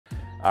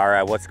All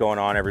right, what's going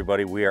on,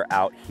 everybody? We are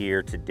out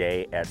here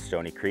today at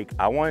Stony Creek.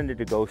 I wanted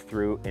to go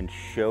through and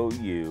show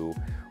you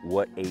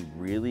what a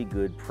really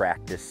good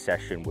practice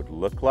session would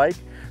look like.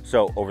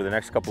 So over the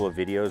next couple of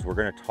videos, we're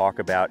gonna talk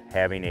about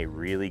having a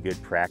really good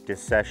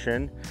practice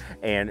session.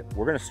 And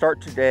we're gonna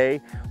start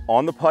today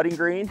on the putting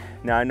green.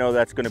 Now I know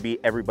that's gonna be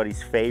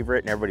everybody's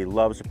favorite and everybody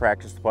loves to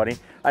practice the putting.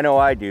 I know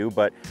I do,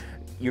 but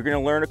you're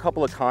gonna learn a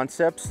couple of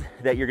concepts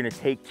that you're gonna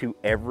take to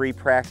every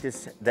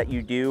practice that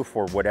you do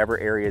for whatever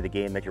area of the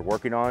game that you're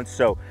working on.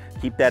 So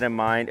keep that in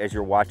mind as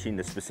you're watching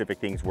the specific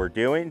things we're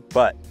doing.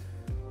 But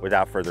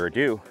without further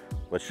ado,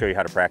 let's show you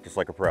how to practice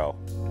like a pro.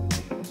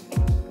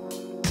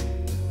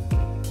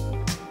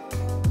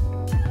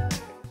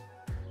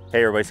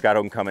 Hey everybody, Scott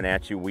Oden coming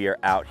at you. We are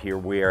out here,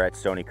 we are at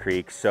Stony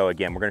Creek. So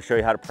again, we're gonna show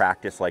you how to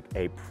practice like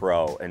a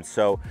pro. And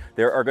so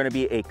there are gonna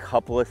be a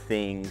couple of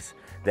things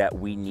that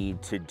we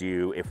need to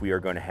do if we are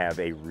going to have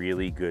a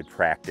really good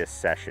practice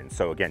session.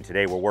 So again,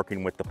 today we're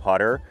working with the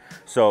putter.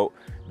 So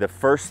the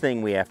first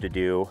thing we have to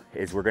do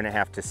is we're going to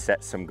have to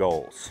set some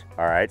goals.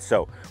 All right,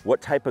 so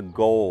what type of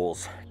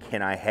goals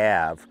can I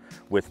have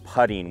with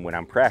putting when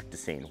I'm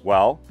practicing?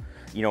 Well,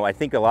 you know, I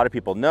think a lot of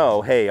people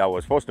know, hey, I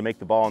was supposed to make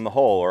the ball in the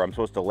hole, or I'm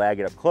supposed to lag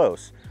it up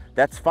close.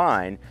 That's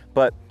fine,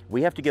 but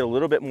we have to get a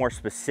little bit more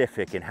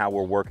specific in how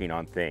we're working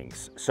on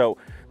things. So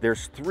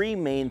there's three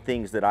main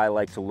things that I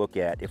like to look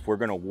at if we're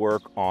gonna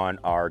work on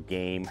our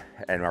game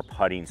and our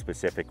putting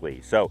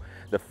specifically. So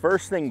the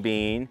first thing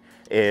being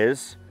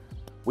is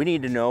we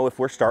need to know if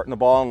we're starting the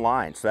ball in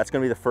line. So that's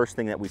gonna be the first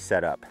thing that we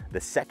set up.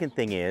 The second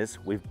thing is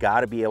we've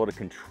gotta be able to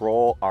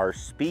control our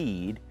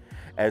speed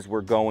as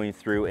we're going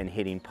through and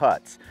hitting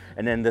putts.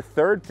 And then the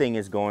third thing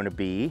is going to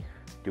be,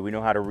 do we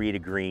know how to read a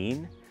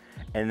green?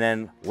 And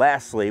then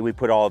lastly, we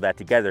put all of that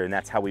together and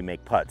that's how we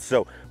make putts.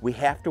 So we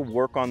have to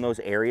work on those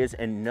areas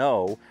and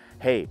know,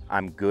 hey,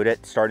 I'm good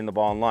at starting the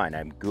ball in line.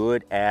 I'm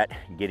good at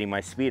getting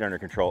my speed under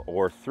control.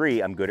 Or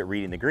three, I'm good at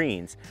reading the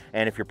greens.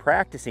 And if you're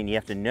practicing, you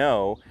have to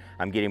know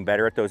I'm getting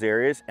better at those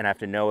areas, and I have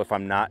to know if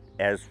I'm not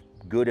as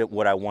good at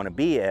what I want to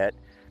be at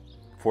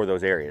for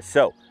those areas.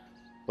 So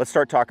let's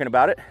start talking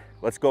about it.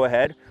 Let's go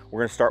ahead.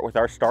 We're gonna start with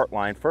our start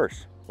line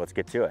first. Let's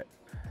get to it.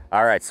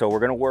 All right, so we're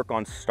gonna work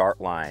on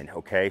start line,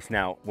 okay? So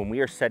now, when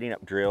we are setting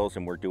up drills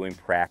and we're doing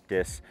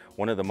practice,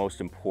 one of the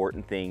most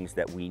important things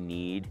that we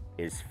need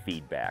is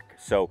feedback.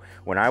 So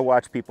when I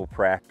watch people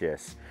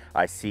practice,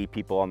 I see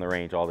people on the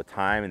range all the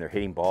time and they're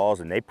hitting balls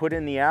and they put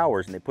in the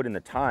hours and they put in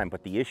the time,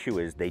 but the issue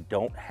is they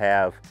don't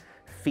have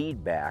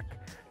feedback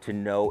to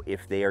know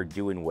if they are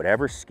doing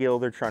whatever skill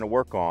they're trying to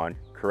work on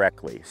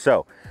correctly.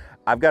 So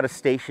I've got a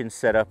station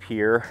set up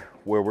here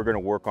where we're gonna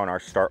work on our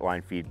start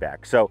line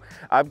feedback. So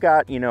I've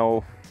got, you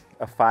know,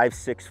 a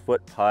 5-6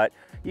 foot putt.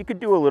 You could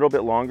do a little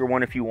bit longer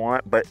one if you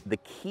want, but the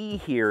key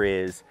here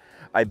is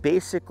I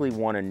basically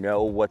want to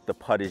know what the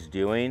putt is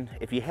doing.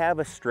 If you have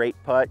a straight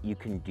putt, you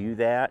can do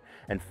that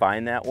and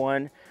find that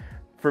one.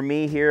 For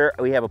me here,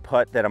 we have a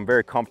putt that I'm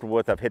very comfortable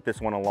with. I've hit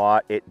this one a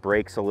lot. It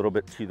breaks a little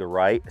bit to the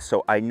right,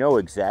 so I know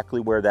exactly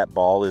where that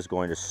ball is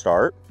going to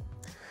start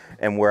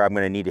and where I'm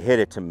going to need to hit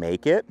it to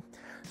make it.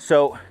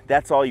 So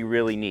that's all you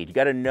really need. You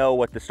got to know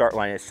what the start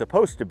line is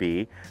supposed to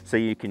be so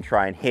you can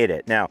try and hit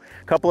it. Now,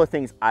 a couple of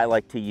things I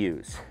like to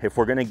use if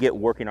we're going to get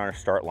working on a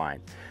start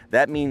line.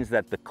 That means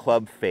that the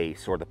club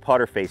face or the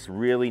putter face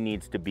really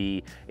needs to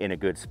be in a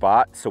good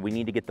spot. So we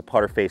need to get the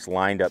putter face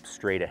lined up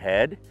straight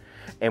ahead,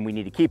 and we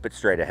need to keep it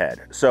straight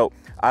ahead. So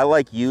I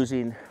like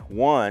using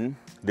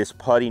this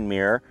putting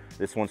mirror.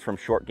 This one's from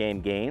Short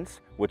Game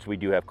Gains, which we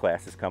do have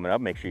classes coming up.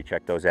 Make sure you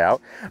check those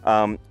out.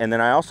 And then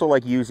I also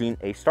like using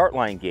a start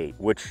line gate,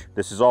 which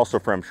this is also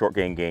from Short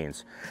Game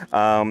Gains.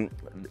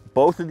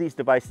 Both of these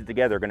devices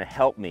together are gonna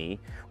help me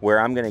where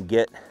I'm gonna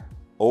get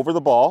over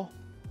the ball.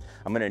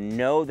 I'm gonna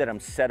know that I'm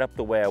set up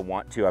the way I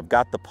want to. I've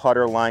got the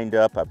putter lined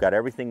up. I've got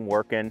everything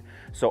working.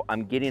 So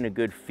I'm getting a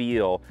good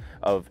feel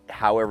of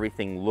how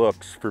everything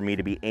looks for me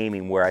to be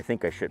aiming where I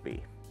think I should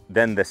be.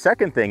 Then the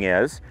second thing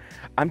is,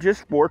 I'm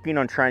just working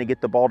on trying to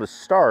get the ball to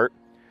start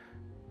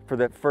for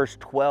the first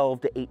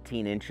 12 to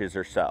 18 inches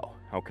or so,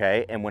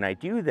 okay? And when I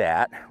do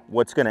that,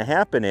 what's gonna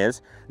happen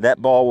is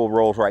that ball will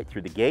roll right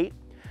through the gate.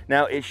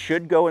 Now, it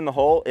should go in the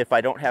hole. If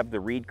I don't have the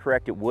read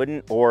correct, it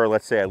wouldn't, or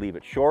let's say I leave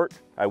it short,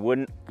 I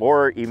wouldn't,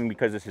 or even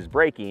because this is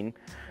breaking,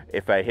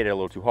 if I hit it a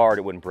little too hard,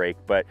 it wouldn't break.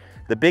 But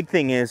the big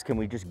thing is, can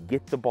we just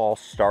get the ball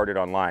started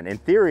on line? In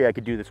theory, I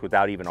could do this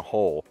without even a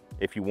hole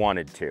if you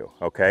wanted to,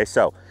 okay?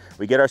 So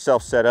we get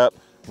ourselves set up,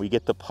 we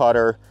get the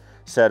putter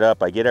set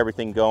up, I get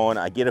everything going,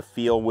 I get a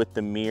feel with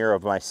the mirror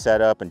of my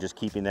setup and just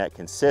keeping that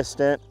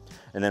consistent.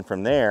 And then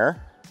from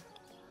there,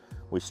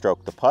 we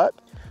stroke the putt,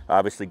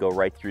 obviously go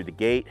right through the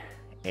gate,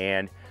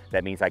 and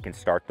that means I can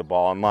start the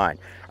ball on line.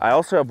 I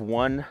also have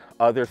one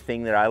other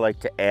thing that I like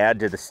to add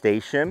to the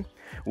station,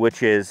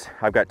 which is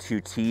I've got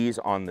 2 tees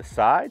on the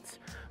sides.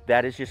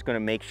 That is just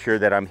gonna make sure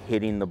that I'm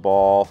hitting the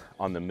ball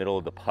on the middle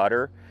of the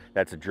putter.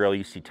 That's a drill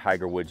you see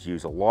Tiger Woods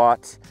use a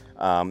lot.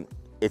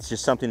 It's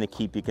just something to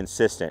keep you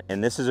consistent.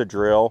 And this is a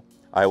drill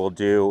I will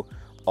do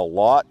a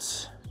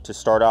lot to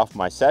start off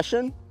my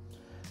session.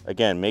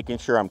 again, making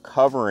sure I'm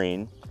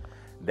covering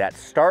that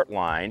start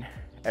line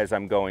as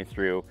I'm going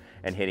through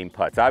and hitting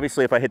putts.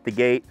 Obviously, if I hit the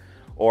gate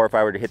or if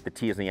I were to hit the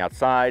tees on the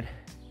outside,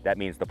 that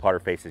means the putter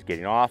face is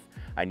getting off.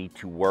 I need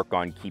to work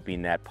on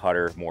keeping that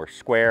putter more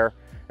square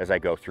as I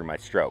go through my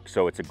stroke.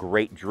 So it's a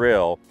great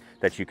drill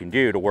that you can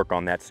do to work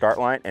on that start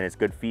line, and it's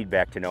good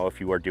feedback to know if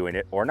you are doing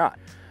it or not.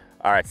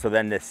 All right, so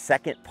then the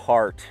second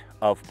part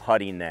of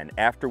putting then,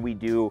 after we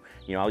do,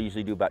 I'll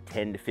usually do about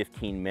 10 to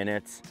 15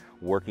 minutes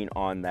working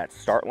on that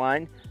start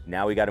line.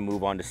 Now we got to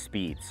move on to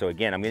speed. So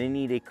again, I'm going to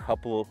need a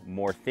couple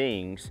more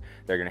things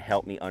that are going to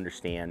help me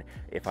understand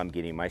if I'm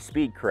getting my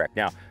speed correct.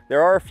 Now,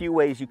 there are a few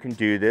ways you can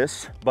do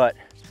this, but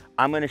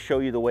I'm going to show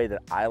you the way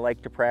that I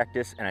like to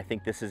practice, and I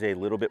think this is a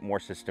little bit more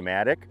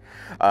systematic.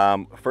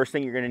 First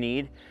thing you're going to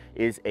need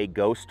is a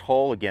ghost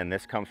hole. Again,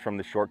 this comes from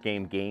the Short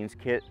Game Gains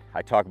kit.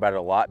 I talk about it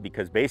a lot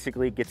because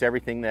basically it gets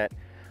everything that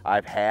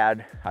I've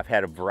had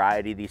a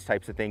variety of these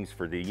types of things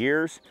for the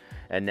years,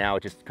 and now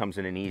it just comes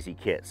in an easy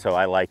kit. So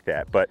I like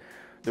that. But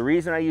the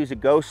reason I use a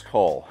ghost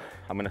hole,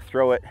 I'm going to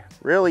throw it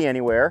really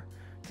anywhere,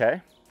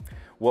 okay?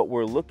 What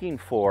we're looking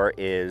for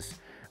is,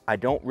 I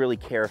don't really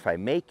care if I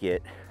make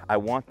it. I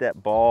want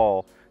that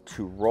ball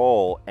to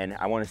roll, and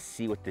I want to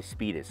see what the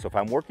speed is. So if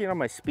I'm working on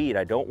my speed,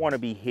 I don't want to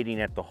be hitting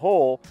at the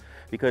hole,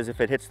 because if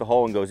it hits the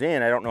hole and goes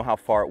in, I don't know how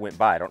far it went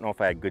by. I don't know if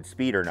I had good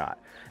speed or not.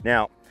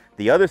 Now,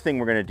 the other thing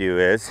we're going to do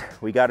is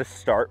we got to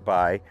start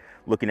by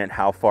looking at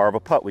how far of a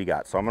putt we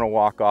got. So I'm going to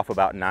walk off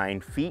about 9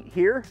 feet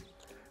here.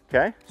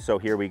 Okay, so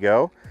here we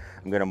go.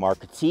 I'm going to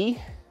mark a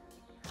tee.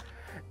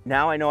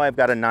 Now I know I've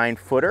got a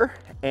 9-footer.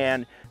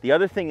 And the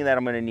other thing that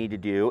I'm going to need to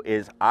do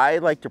is I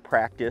like to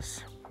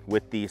practice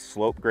with these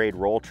slope grade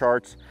roll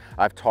charts.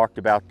 I've talked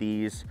about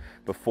these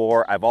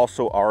before. I've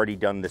also already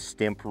done the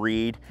stimp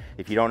read.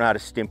 If you don't know how to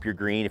stimp your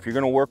green, if you're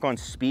going to work on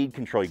speed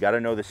control, you got to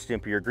know the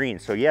stimp of your green.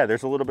 So yeah,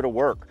 there's a little bit of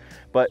work,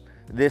 but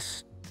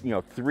this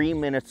 3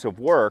 minutes of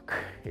work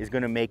is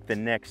going to make the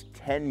next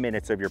 10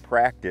 minutes of your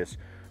practice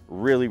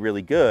really,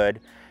 really good.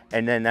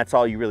 And then that's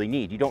all you really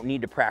need. You don't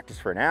need to practice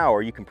for an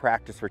hour. You can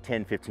practice for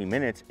 10, 15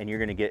 minutes and you're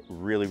going to get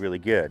really, really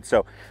good.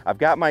 So I've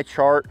got my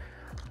chart.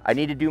 I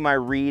need to do my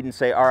read and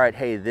say, all right,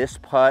 hey, this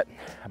putt,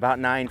 about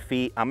 9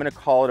 feet, I'm gonna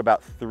call it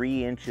about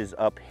 3 inches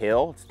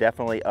uphill. It's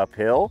definitely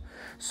uphill.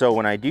 So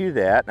when I do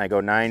that, and I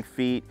go 9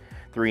 feet,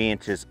 3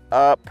 inches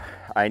up,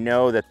 I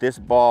know that this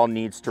ball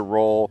needs to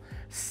roll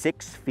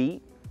 6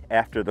 feet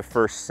after the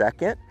first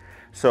second.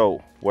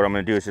 So what I'm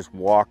gonna do is just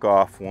walk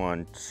off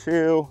 1,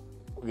 2,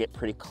 get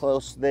pretty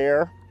close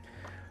there.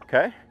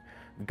 Okay,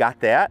 got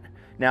that.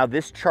 Now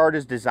this chart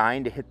is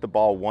designed to hit the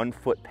ball 1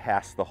 foot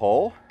past the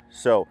hole.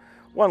 So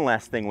one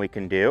last thing we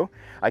can do,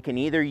 I can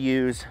either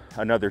use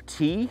another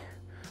tee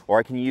or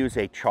I can use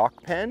a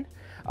chalk pen.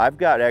 I've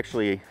got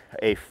actually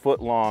a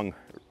 1-foot-long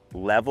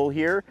level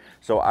here,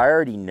 so I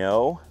already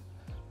know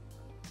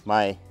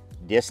my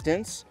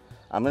distance.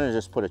 I'm gonna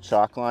just put a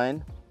chalk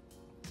line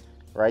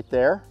right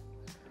there.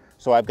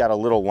 So I've got a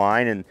little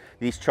line, and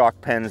these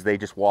chalk pens, they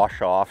just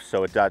wash off,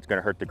 so it's not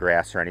gonna hurt the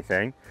grass or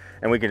anything.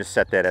 And we can just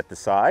set that at the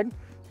side.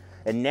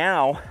 And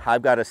now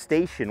I've got a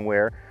station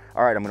where,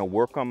 all right, I'm gonna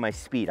work on my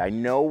speed. I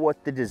know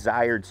what the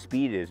desired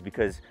speed is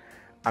because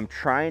I'm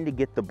trying to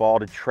get the ball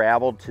to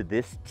travel to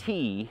this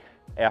tee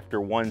after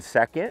 1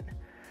 second.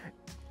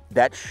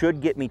 That should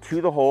get me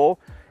to the hole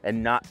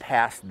and not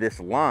past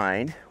this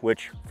line,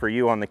 which for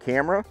you on the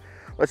camera,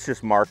 let's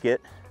just mark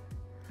it.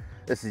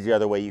 This is the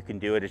other way you can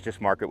do it, is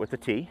just mark it with a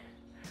tee,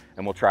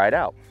 and we'll try it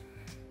out.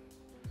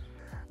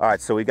 All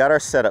right, so we got our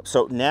setup.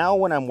 So now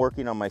when I'm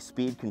working on my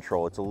speed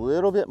control, it's a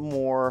little bit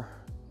more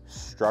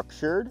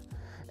structured.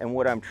 And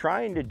what I'm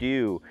trying to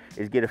do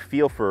is get a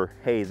feel for,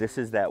 hey, this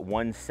is that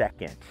 1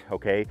 second,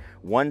 okay?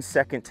 1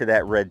 second to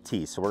that red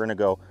tee. So we're gonna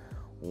go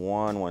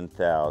 1,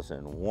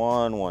 1,000,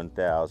 1,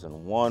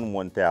 1,000, 1,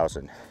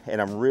 1,000. And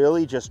I'm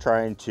really just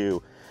trying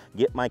to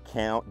get my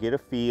count, get a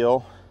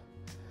feel,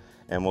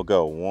 and we'll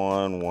go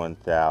 1,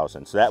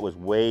 1,000. So that was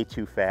way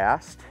too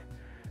fast.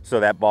 So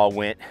that ball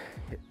went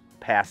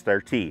past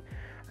our tee.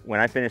 When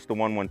I finished the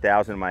 1,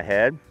 1,000 in my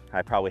head,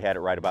 I probably had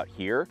it right about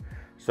here.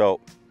 So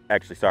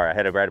actually, sorry, I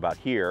had it right about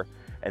here,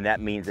 and that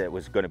means that it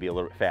was gonna be a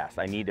little bit fast.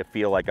 I need to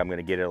feel like I'm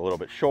gonna get it a little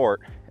bit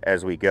short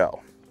as we go,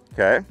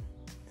 okay?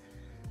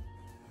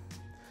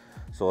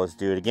 So let's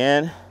do it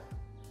again.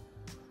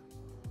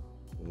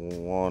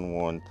 1,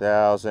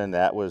 1,000,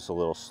 that was a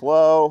little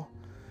slow,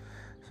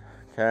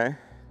 okay?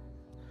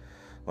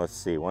 Let's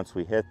see, once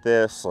we hit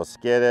this, let's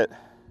get it.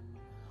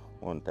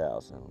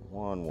 1,000,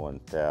 1,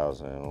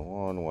 1,000,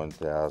 1,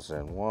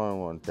 1,000, 1,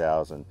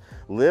 1,000.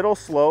 Little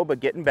slow, but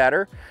getting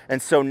better. And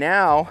so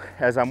now,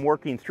 as I'm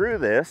working through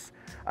this,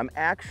 I'm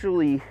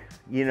actually,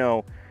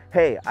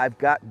 hey, I've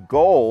got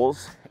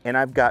goals and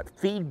I've got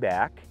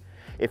feedback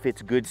if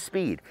it's good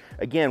speed.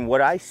 Again,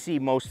 what I see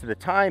most of the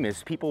time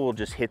is people will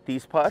just hit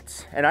these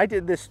putts, and I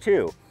did this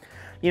too.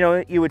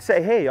 You would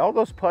say, hey, all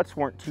those putts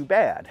weren't too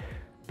bad,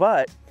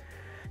 but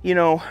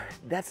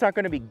that's not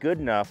gonna be good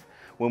enough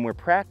when we're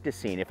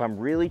practicing if I'm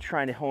really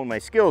trying to hone my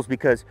skills,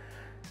 because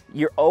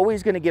you're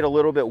always gonna get a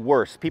little bit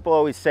worse. People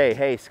always say,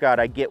 hey, Scott,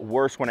 I get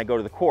worse when I go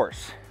to the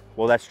course.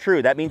 Well, that's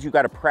true. That means you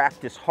gotta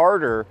practice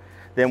harder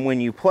than when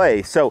you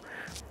play. So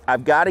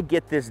I've gotta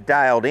get this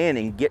dialed in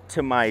and get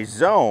to my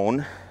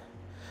zone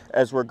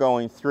as we're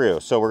going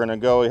through. So we're gonna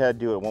go ahead and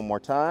do it one more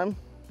time.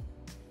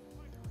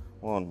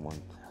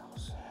 1,000.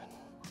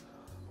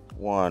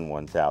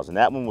 1,000.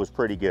 That one was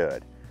pretty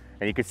good.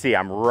 And you can see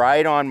I'm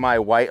right on my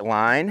white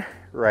line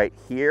right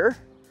here.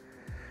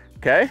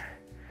 Okay,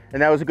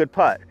 and that was a good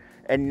putt.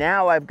 And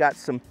now I've got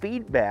some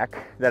feedback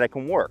that I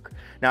can work.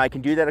 Now I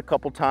can do that a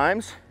couple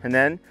times, and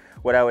then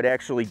what I would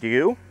actually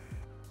do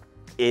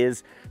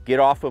is get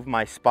off of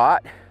my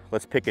spot.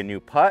 Let's pick a new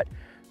putt,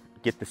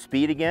 get the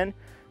speed again,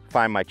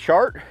 find my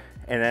chart,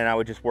 and then I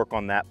would just work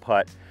on that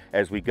putt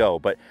as we go.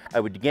 But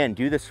I would, again,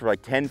 do this for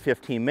like 10,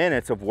 15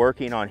 minutes of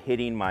working on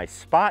hitting my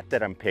spot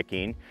that I'm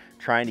picking,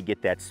 trying to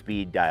get that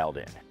speed dialed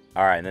in.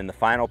 All right, and then the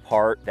final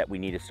part that we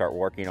need to start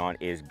working on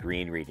is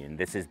green reading.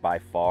 This is by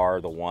far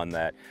the one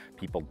that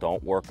people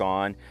don't work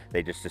on.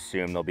 They just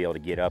assume they'll be able to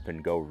get up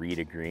and go read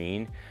a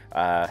green.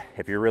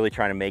 If you're really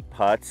trying to make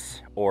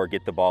putts or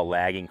get the ball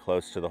lagging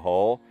close to the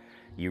hole,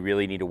 you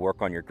really need to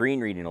work on your green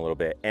reading a little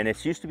bit. And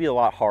it used to be a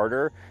lot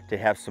harder to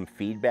have some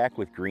feedback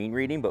with green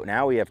reading, but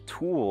now we have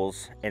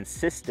tools and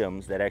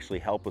systems that actually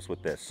help us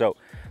with this. So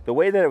the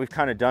way that we've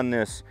kind of done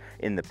this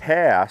in the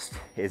past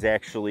is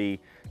actually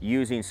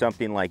using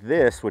something like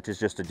this, which is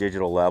just a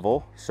digital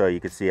level. So you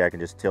can see I can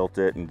just tilt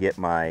it and get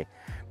my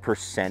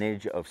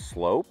percentage of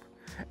slope.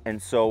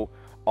 And so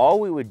all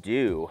we would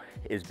do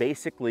is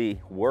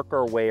basically work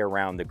our way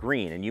around the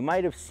green. And you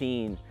might have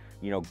seen,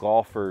 you know,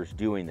 golfers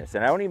doing this.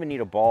 And I don't even need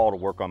a ball to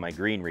work on my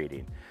green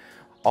reading.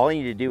 All I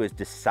need to do is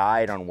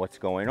decide on what's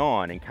going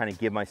on and kind of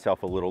give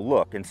myself a little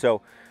look. And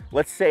so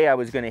let's say I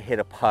was going to hit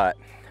a putt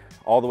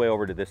all the way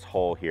over to this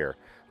hole here.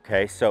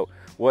 Okay, so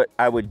what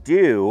I would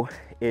do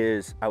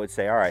is I would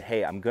say, all right,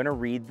 hey, I'm going to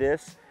read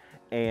this.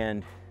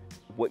 And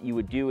what you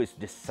would do is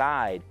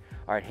decide,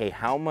 all right, hey,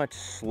 how much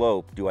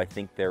slope do I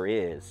think there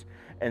is?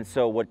 And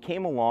so what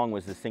came along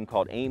was this thing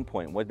called aim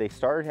point. What they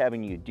started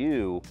having you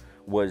do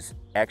was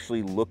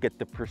actually look at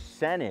the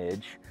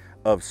percentage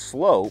of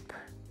slope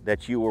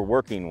that you were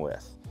working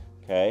with,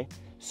 okay?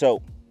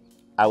 So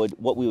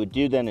what we would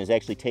do then is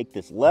actually take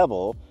this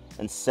level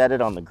and set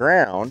it on the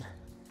ground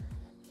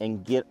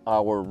and get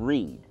our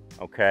read,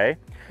 okay?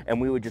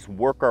 And we would just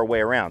work our way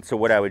around. So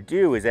what I would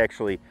do is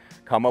actually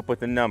come up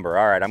with a number.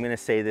 All right, I'm gonna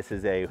say this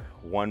is a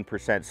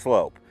 1%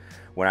 slope.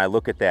 When I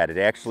look at that, it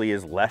actually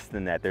is less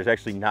than that. There's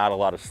actually not a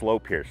lot of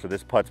slope here, so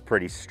this putt's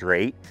pretty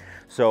straight.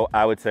 So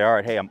I would say, all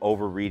right, hey, I'm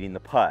over reading the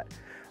putt.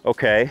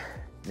 Okay,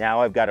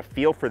 now I've got a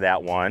feel for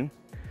that one.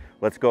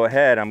 Let's go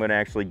ahead, I'm gonna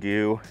actually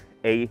do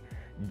a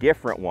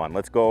different one.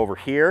 Let's go over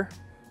here.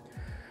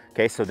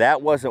 Okay, so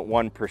that wasn't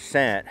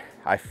 1%.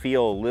 I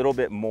feel a little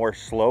bit more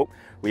slope.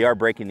 We are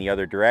breaking the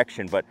other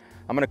direction, but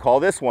I'm gonna call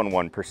this one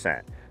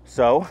 1%.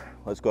 So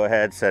let's go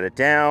ahead, set it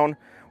down.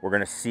 We're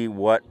gonna see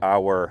what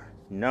our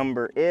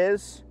number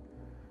is.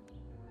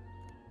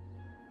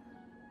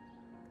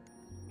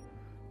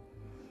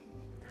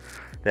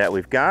 That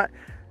we've got.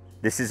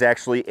 This is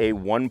actually a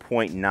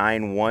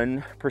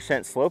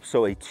 1.91% slope,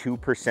 so a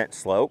 2%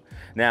 slope.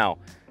 Now,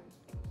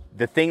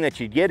 the thing that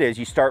you get is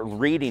you start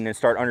reading and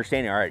start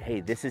understanding, all right,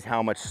 hey, this is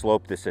how much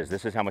slope this is.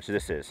 This is how much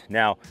this is.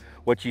 Now,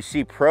 what you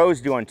see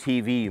pros do on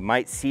TV, you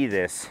might see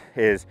this,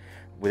 is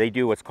they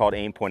do what's called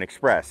aim point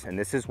express. And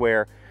this is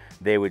where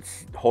they would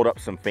hold up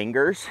some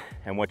fingers.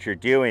 And what you're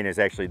doing is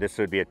actually, this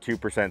would be a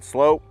 2%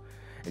 slope.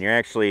 And you're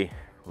actually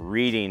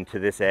reading to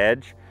this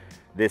edge.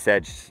 This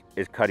edge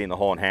is cutting the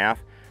hole in half.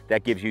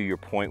 That gives you your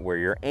point where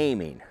you're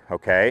aiming,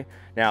 okay?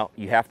 Now,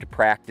 you have to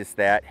practice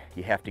that.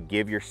 You have to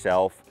give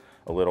yourself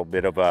a little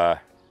bit of a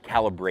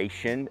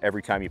calibration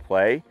every time you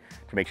play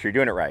to make sure you're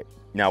doing it right.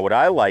 Now, what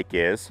I like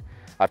is,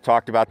 I've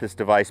talked about this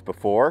device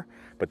before,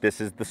 but this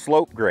is the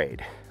slope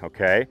grade,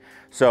 okay?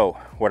 So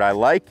what I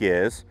like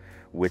is,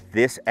 with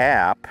this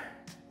app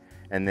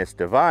and this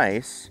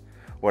device,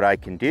 what I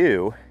can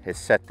do is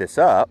set this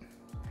up,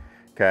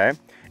 okay?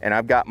 And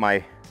I've got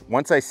my,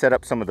 once I set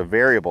up some of the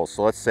variables,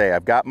 so let's say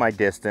I've got my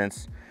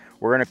distance,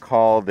 we're gonna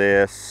call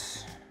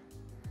this,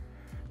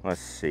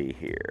 let's see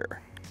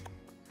here,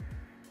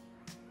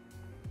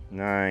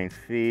 9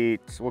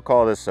 feet, so we'll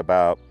call this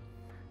about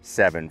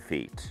 7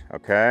 feet,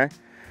 okay?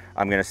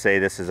 I'm gonna say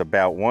this is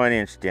about 1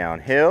 inch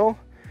downhill,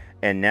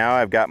 and now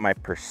I've got my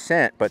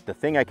percent, but the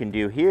thing I can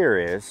do here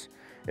is,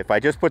 if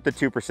I just put the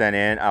 2%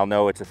 in, I'll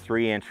know it's a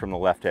 3 inch from the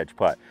left edge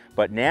putt.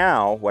 But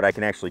now, what I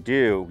can actually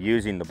do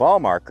using the ball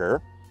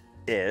marker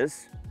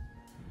is,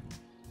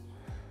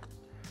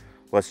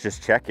 let's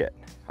just check it.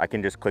 I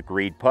can just click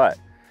read putt,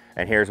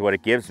 and here's what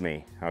it gives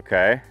me,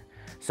 okay?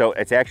 So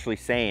it's actually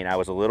saying I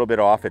was a little bit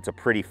off. It's a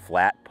pretty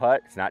flat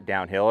putt. It's not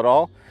downhill at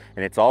all.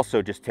 And it's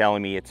also just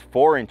telling me it's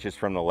 4 inches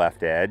from the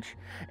left edge,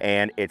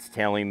 and it's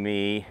telling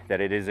me that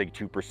it is a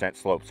 2%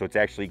 slope. So it's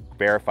actually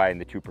verifying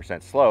the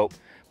 2% slope,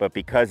 but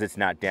because it's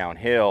not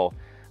downhill,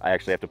 I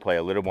actually have to play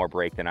a little more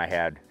break than I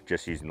had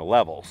just using the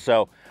level.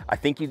 So I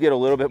think you get a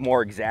little bit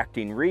more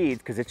exacting reads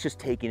because it's just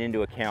taking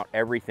into account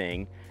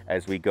everything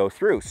as we go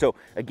through. So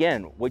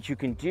again, what you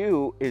can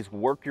do is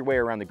work your way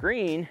around the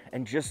green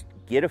and just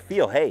get a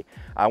feel. Hey,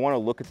 I want to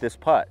look at this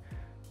putt.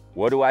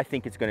 What do I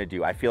think it's going to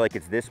do? I feel like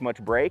it's this much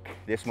break,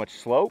 this much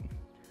slope.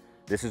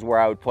 This is where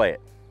I would play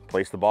it.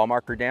 Place the ball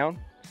marker down,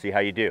 see how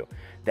you do.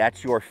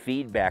 That's your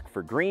feedback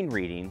for green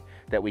reading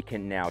that we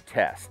can now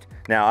test.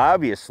 Now,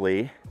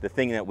 obviously, the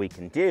thing that we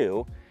can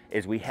do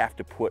is we have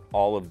to put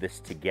all of this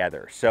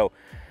together. So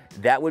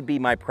that would be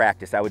my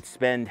practice. I would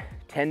spend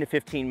 10 to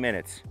 15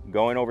 minutes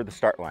going over the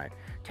start line,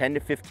 10 to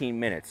 15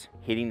 minutes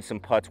hitting some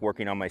putts,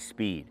 working on my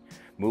speed,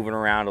 moving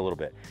around a little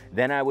bit.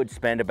 Then I would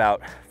spend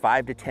about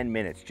 5 to 10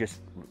 minutes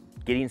just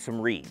getting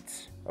some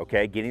reads,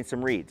 okay? Getting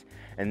some reads.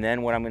 And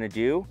then what I'm gonna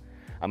do,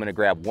 I'm gonna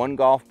grab one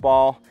golf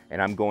ball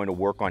and I'm going to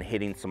work on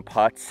hitting some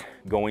putts,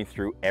 going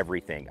through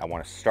everything. I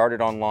wanna start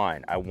it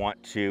online. I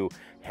want to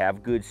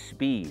have good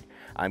speed.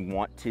 I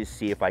want to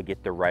see if I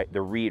get the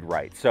read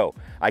right. So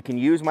I can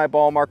use my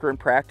ball marker in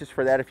practice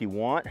for that if you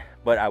want,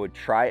 but I would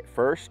try it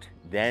first,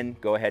 then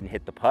go ahead and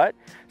hit the putt,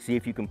 see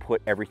if you can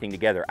put everything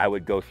together. I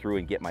would go through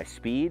and get my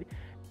speed,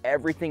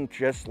 everything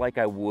just like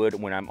I would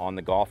when I'm on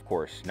the golf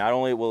course. Not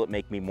only will it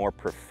make me more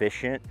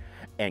proficient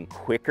and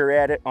quicker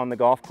at it on the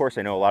golf course,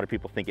 I know a lot of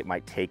people think it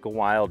might take a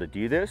while to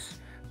do this,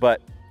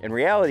 but in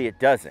reality it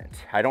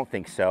doesn't. I don't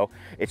think so.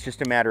 It's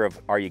just a matter of,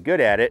 are you good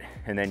at it?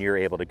 And then you're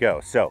able to go.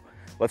 So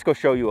let's go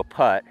show you a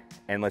putt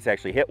and let's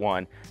actually hit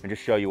one and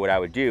just show you what I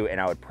would do. And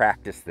I would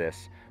practice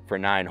this for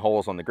 9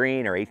 holes on the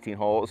green or 18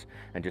 holes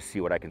and just see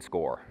what I can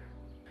score.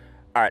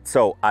 All right,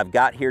 so I've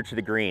got here to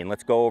the green.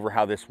 Let's go over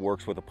how this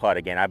works with a putt.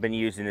 Again, I've been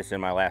using this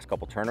in my last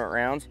couple tournament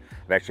rounds.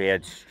 I've actually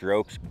had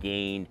strokes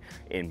gained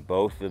in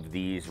both of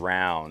these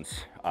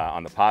rounds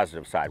on the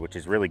positive side, which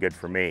is really good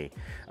for me,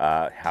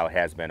 how it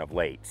has been of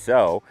late.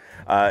 So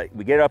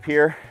we get up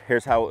here,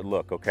 here's how it would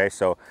look, okay?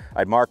 So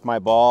I'd mark my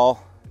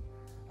ball.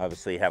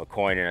 Obviously have a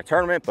coin in a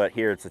tournament, but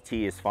here it's a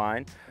tee is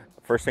fine.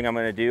 First thing I'm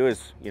gonna do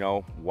is,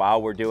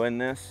 while we're doing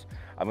this,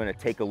 I'm gonna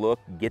take a look,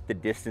 get the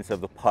distance of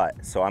the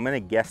putt. So I'm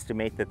gonna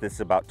guesstimate that this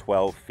is about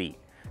 12 feet.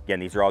 Again,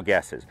 these are all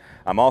guesses.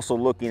 I'm also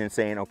looking and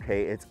saying,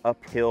 okay, it's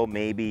uphill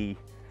maybe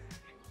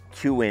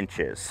 2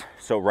 inches.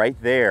 So right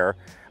there,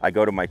 I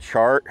go to my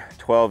chart,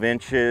 12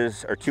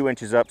 inches, or 2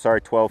 inches up,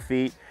 sorry, 12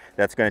 feet.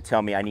 That's gonna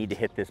tell me I need to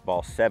hit this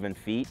ball 7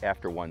 feet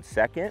after 1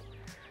 second.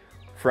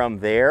 From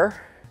there,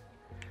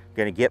 I'm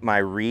gonna get my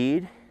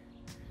read.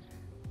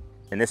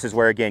 And this is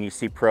where, again, you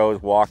see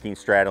pros walking,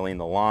 straddling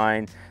the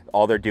line.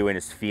 All they're doing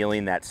is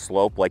feeling that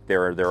slope like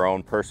they're their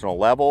own personal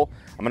level.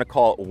 I'm gonna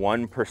call it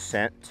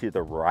 1% to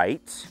the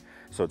right.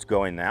 So it's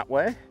going that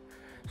way.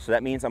 So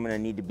that means I'm gonna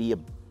need to be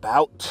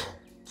about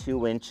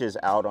 2 inches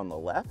out on the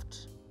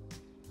left.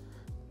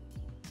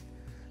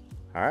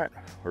 All right,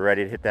 we're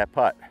ready to hit that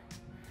putt.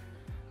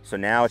 So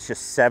now it's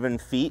just 7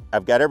 feet.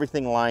 I've got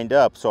everything lined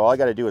up. So all I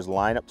gotta do is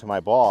line up to my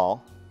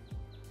ball.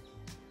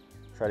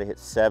 Try to hit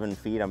 7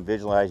 feet. I'm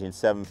visualizing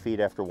 7 feet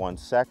after 1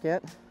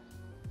 second.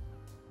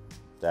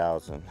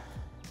 1,000.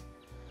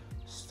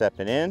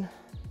 Stepping in.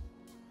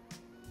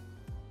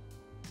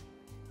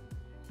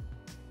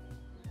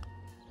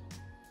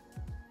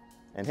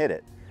 And hit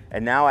it.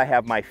 And now I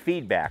have my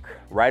feedback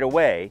right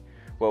away.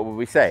 What would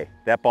we say?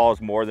 That ball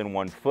is more than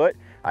 1 foot.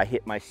 I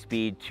hit my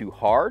speed too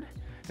hard.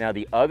 Now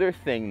the other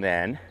thing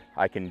then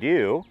I can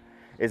do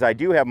is I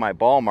do have my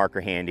ball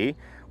marker handy.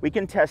 We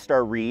can test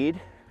our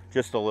read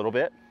just a little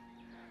bit.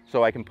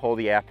 So I can pull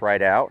the app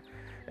right out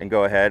and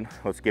go ahead.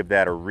 Let's give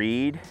that a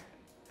read.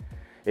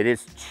 It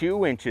is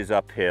 2 inches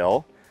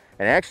uphill.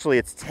 And actually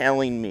it's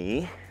telling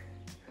me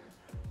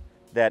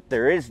that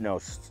there is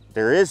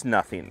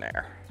nothing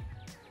there.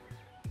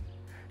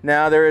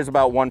 Now there is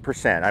about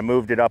 1%. I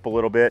moved it up a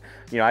little bit.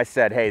 I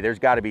said, hey, there's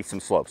gotta be some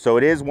slope. So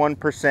it is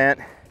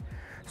 1%.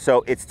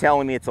 So it's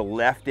telling me it's a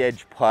left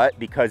edge putt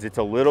because it's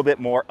a little bit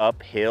more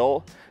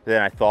uphill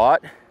than I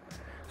thought.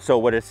 So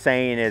what it's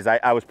saying is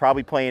I was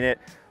probably playing it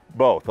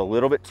both a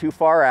little bit too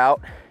far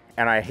out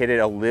and I hit it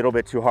a little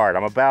bit too hard.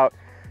 I'm about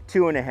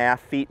 2.5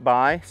 feet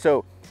by.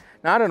 So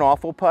not an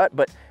awful putt,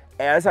 but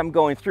as I'm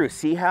going through,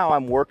 see how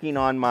I'm working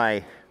on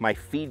my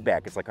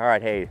feedback. It's like, all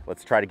right, hey,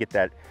 let's try to get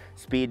that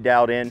speed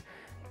dialed in.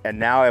 And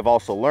now I've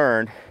also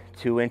learned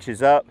 2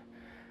 inches up.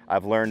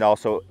 I've learned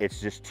also it's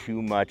just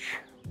too much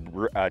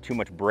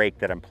break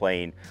that I'm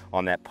playing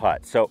on that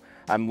putt. So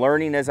I'm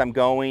learning as I'm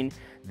going.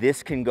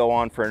 This can go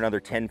on for another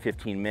 10,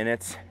 15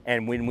 minutes.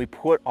 And when we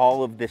put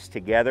all of this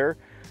together,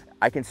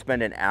 I can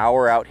spend an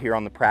hour out here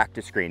on the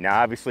practice green.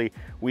 Now, obviously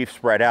we've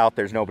spread out.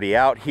 There's nobody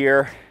out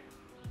here.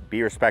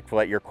 Be respectful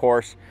at your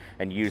course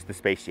and use the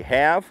space you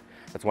have.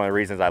 That's one of the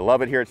reasons I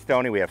love it here at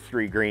Stony. We have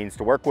 3 greens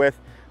to work with,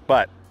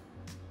 but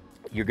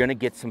you're gonna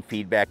get some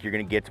feedback. You're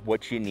gonna get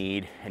what you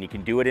need and you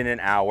can do it in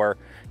an hour.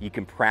 You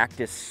can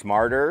practice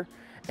smarter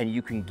and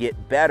you can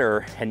get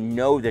better and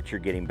know that you're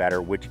getting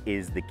better, which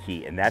is the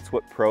key. And that's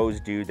what pros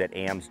do that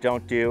AMs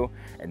don't do.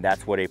 And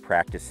that's what a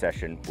practice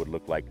session would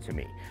look like to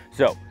me.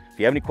 So if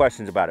you have any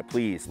questions about it,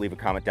 please leave a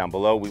comment down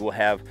below. We will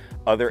have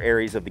other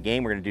areas of the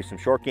game. We're gonna do some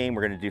short game,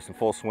 we're gonna do some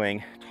full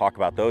swing, talk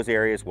about those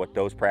areas, what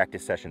those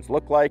practice sessions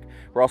look like.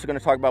 We're also gonna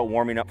talk about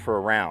warming up for a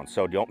round,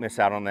 so don't miss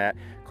out on that.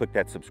 Click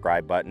that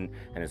subscribe button,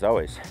 and as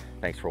always,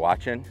 thanks for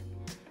watching.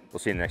 We'll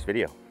see you in the next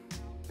video.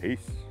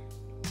 Peace.